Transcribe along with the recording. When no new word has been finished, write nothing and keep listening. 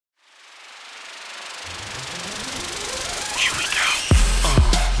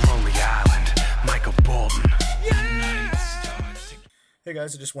Hey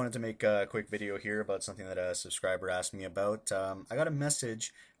guys, I just wanted to make a quick video here about something that a subscriber asked me about. I got a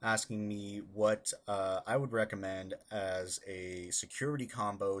message asking me what I would recommend as a security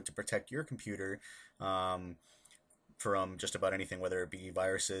combo to protect your computer um, from just about anything, whether it be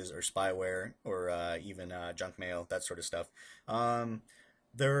viruses or spyware or even junk mail, that sort of stuff. Um,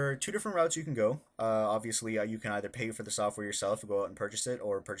 there are two different routes you can go. Obviously, you can either pay for the software yourself, go out and purchase it,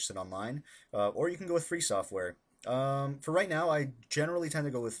 or purchase it online, or you can go with free software. For right now, I generally tend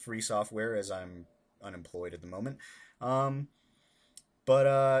to go with free software as I'm unemployed at the moment. Um,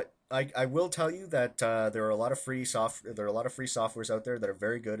 but I will tell you that there are a lot of there are a lot of free softwares out there that are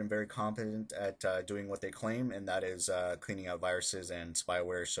very good and very competent at doing what they claim, and that is cleaning out viruses and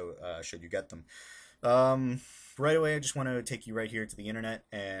spyware. So should you get them. Um, right away, I just want to take you right here to the internet,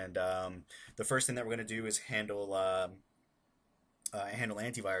 and the first thing that we're going to do is handle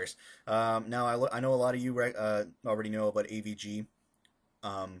antivirus. Now, I know a lot of you already know about AVG,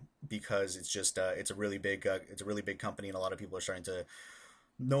 because it's a really big company, and a lot of people are starting to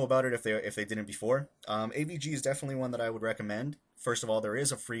know about it if they didn't before. AVG is definitely one that I would recommend. First of all, there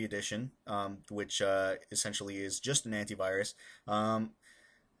is a free edition, which essentially is just an antivirus.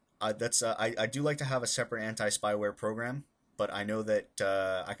 I do like to have a separate anti-spyware program, but I know that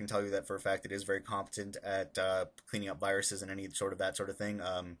I can tell you that for a fact it is very competent at cleaning up viruses and any sort of that sort of thing.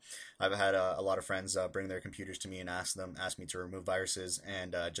 I've had a lot of friends bring their computers to me and ask me to remove viruses,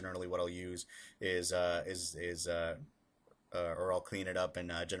 and generally what I'll use is or I'll clean it up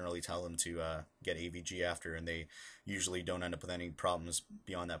and generally tell them to get AVG after, and they usually don't end up with any problems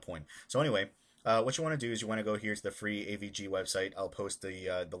beyond that point. So anyway, what you want to do is you want to go here to the free AVG website. I'll post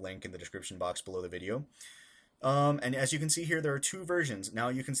the link in the description box below the video. And as you can see here, there are two versions. Now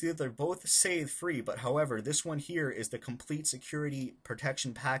you can see that they're both say free, but however, this one here is the complete security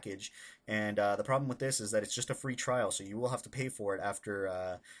protection package. And the problem with this is that it's just a free trial, so you will have to pay for it after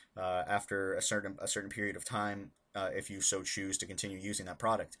a certain period of time, if you so choose to continue using that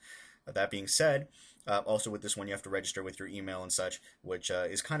product. That being said, also with this one you have to register with your email and such, which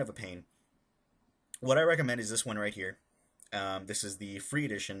is kind of a pain. What I recommend is this one right here. This is the free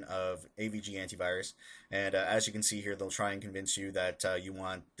edition of AVG Antivirus, and as you can see here, they'll try and convince you that you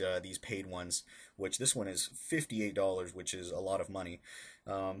want these paid ones, which this one is $58, which is a lot of money,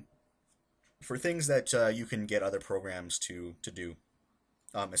 um, for things that you can get other programs to do,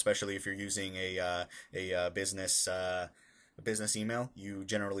 especially if you're using a business email. You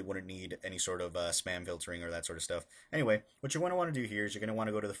generally wouldn't need any sort of spam filtering or that sort of stuff. Anyway, what you're going to want to do here is you're going to want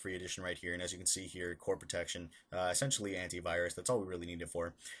to go to the free edition right here, and as you can see here, core protection, essentially antivirus. That's all we really need it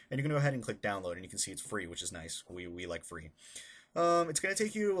for. And you're going to go ahead and click download, and you can see it's free, which is nice. We like free. It's going to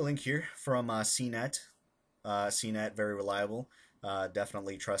take you to a link here from CNET. CNET, very reliable.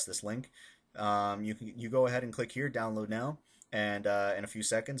 Definitely trust this link. You go ahead and click here, download now, and in a few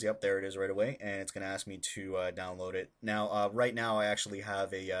seconds, yep, there it is right away, and it's going to ask me to download it. Now, right now, I actually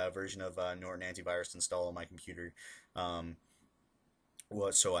have a version of Norton Antivirus installed on my computer.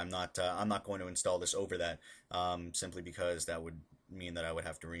 Well, so I'm not going to install this over that, simply because that would mean that I would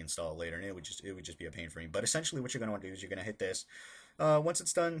have to reinstall it later, and it would just be a pain for me. But essentially, what you're going to want to do is you're going to hit this. Once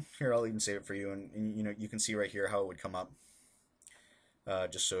it's done, here I'll even save it for you, and you know you can see right here how it would come up.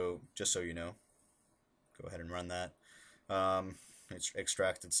 Just so you know, go ahead and run that. It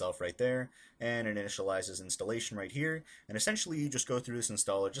extracts itself right there, and it initializes installation right here. And essentially, you just go through this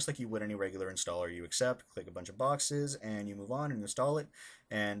installer just like you would any regular installer. You accept, click a bunch of boxes, and you move on and install it.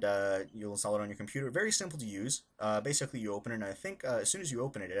 And you'll install it on your computer. Very simple to use. Basically, you open it, and I think as soon as you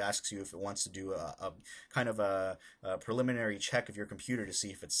open it, it asks you if it wants to do a kind of a preliminary check of your computer to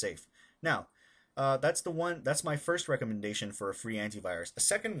see if it's safe. Now, that's my first recommendation for a free antivirus. The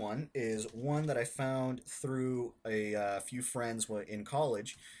second one is one that I found through a few friends in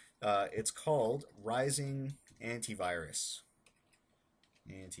college. It's called Rising AntiVirus.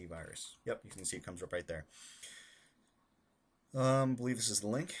 AntiVirus. Yep, you can see it comes up right there. I believe this is the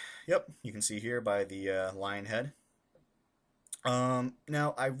link. Yep, you can see here by the lion head.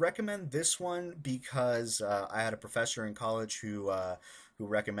 Now, I recommend this one because I had a professor in college who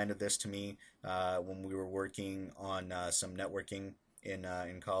recommended this to me when we were working on some networking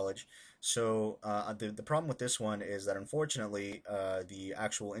in college. So the problem with this one is that unfortunately the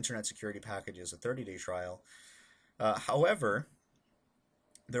actual internet security package is a 30-day trial. However,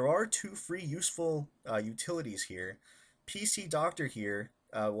 there are two free useful utilities here. PC Doctor here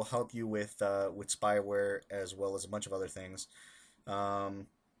will help you with spyware as well as a bunch of other things. Um,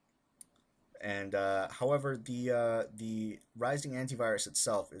 And however, the Rising Antivirus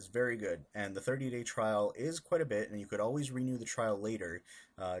itself is very good, and the 30-day trial is quite a bit, and you could always renew the trial later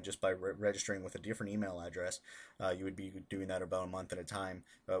just by registering with a different email address. You would be doing that about a month at a time,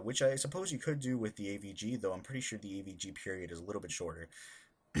 which I suppose you could do with the AVG, though I'm pretty sure the AVG period is a little bit shorter.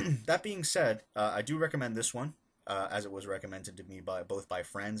 That being said, I do recommend this one, as it was recommended to me by both by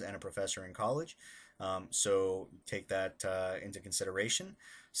friends and a professor in college. So take that into consideration.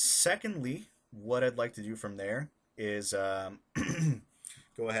 Secondly, what I'd like to do from there is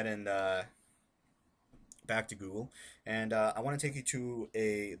go ahead and back to Google, and I want to take you to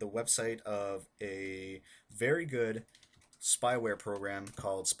the website of a very good spyware program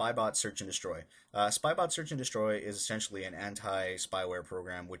called Spybot Search and Destroy. Spybot Search and Destroy is essentially an anti-spyware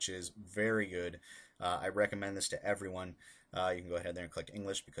program, which is very good. I recommend this to everyone. You can go ahead there and click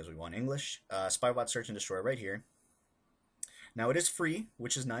English because we want English. Spybot Search and Destroy right here. Now it is free,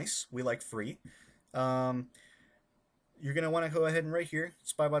 which is nice. We like free. You're going to want to go ahead and right here,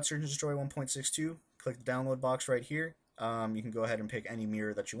 Spybot Search and Destroy 1.62. Click the download box right here. You can go ahead and pick any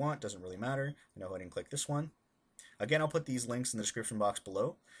mirror that you want. Doesn't really matter. Go ahead and click this one. Again, I'll put these links in the description box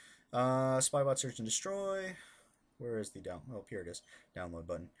below. Spybot Search and Destroy. Where is the Oh, here it is. Download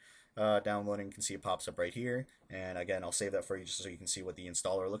button. Downloading, you can see it pops up right here. And again, I'll save that for you just so you can see what the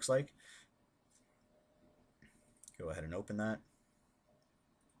installer looks like. Go ahead and open that.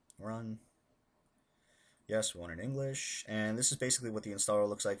 Run. Yes, we want it in English. And this is basically what the installer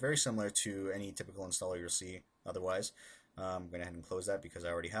looks like. Very similar to any typical installer you'll see otherwise. I'm going to head and close that because I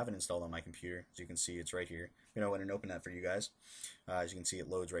already have it installed on my computer. As you can see, it's right here. I'm going to go ahead and open that for you guys. As you can see, it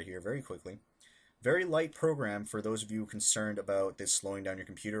loads right here very quickly. Very light program for those of you concerned about this slowing down your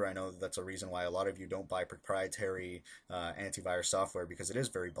computer. I know that's a reason why a lot of you don't buy proprietary antivirus software, because it is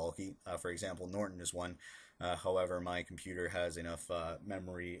very bulky. For example, Norton is one. However, my computer has enough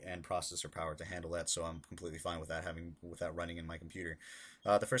memory and processor power to handle that, so I'm completely fine with that running in my computer.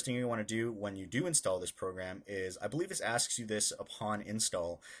 The first thing you want to do when you do install this program is, I believe this asks you this upon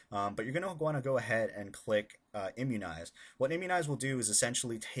install, but you're going to want to go ahead and click Immunize. What Immunize will do is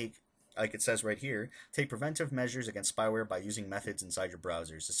essentially take, like it says right here, take preventive measures against spyware by using methods inside your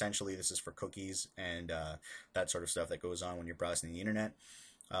browsers. Essentially, this is for cookies and that sort of stuff that goes on when you're browsing the internet.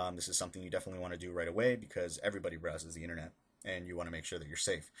 This is something you definitely want to do right away because everybody browses the internet and you want to make sure that you're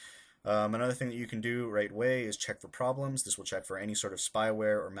safe. Another thing that you can do right away is check for problems. This will check for any sort of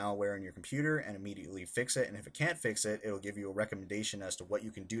spyware or malware in your computer and immediately fix it. And if it can't fix it, it'll give you a recommendation as to what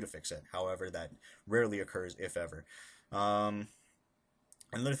you can do to fix it. However, that rarely occurs, if ever.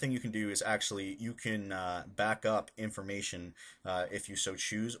 Another thing you can do is actually you can back up information if you so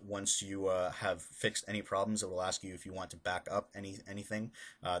choose. Once you have fixed any problems, it will ask you if you want to back up anything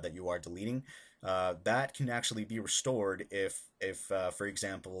that you are deleting. That can actually be restored if for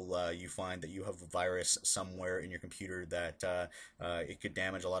example, you find that you have a virus somewhere in your computer that it could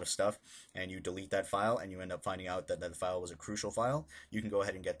damage a lot of stuff, and you delete that file, and you end up finding out that that file was a crucial file. You can go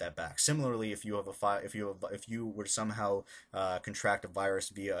ahead and get that back. Similarly, if you have a file, if you were to somehow contract a virus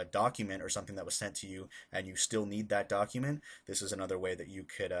via a document or something that was sent to you, and you still need that document, this is another way that you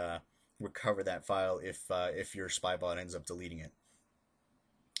could recover that file if your spybot ends up deleting it.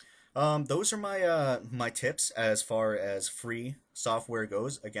 Those are my tips as far as free software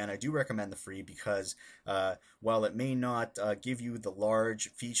goes. Again, I do recommend the free because while it may not give you the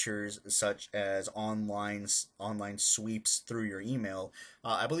large features such as online sweeps through your email,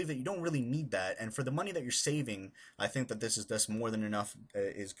 I believe that you don't really need that. And for the money that you're saving, I think that this is just more than enough,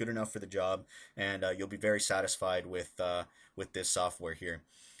 is good enough for the job, and you'll be very satisfied with this software here.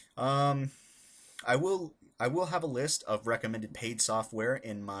 I will have a list of recommended paid software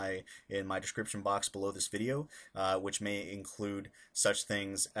in my description box below this video, which may include such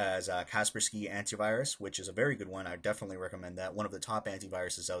things as Kaspersky AntiVirus, which is a very good one. I definitely recommend that. One of the top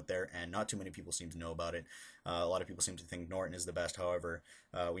antiviruses out there, and not too many people seem to know about it. A lot of people seem to think Norton is the best. However,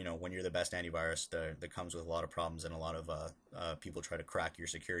 when you're the best antivirus, that comes with a lot of problems, and a lot of people try to crack your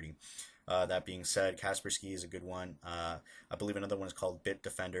security. That being said, Kaspersky is a good one. I believe another one is called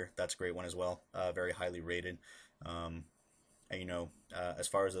Bitdefender. That's a great one as well. Very highly rated. And as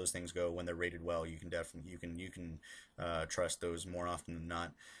far as those things go, when they're rated well, you can trust those more often than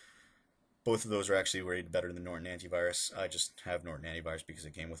not. Both of those are actually rated better than Norton Antivirus. I just have Norton Antivirus because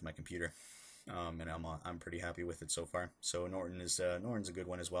it came with my computer, and I'm pretty happy with it so far. So Norton's a good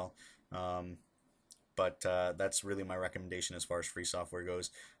one as well. But that's really my recommendation as far as free software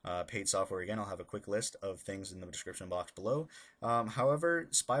goes. Paid software, again, I'll have a quick list of things in the description box below. However,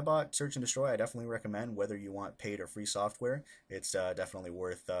 Spybot Search and Destroy, I definitely recommend whether you want paid or free software. It's definitely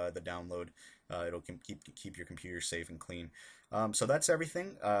worth the download. It'll keep your computer safe and clean. So that's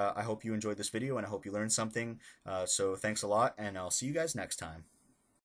everything. I hope you enjoyed this video, and I hope you learned something. So thanks a lot, and I'll see you guys next time.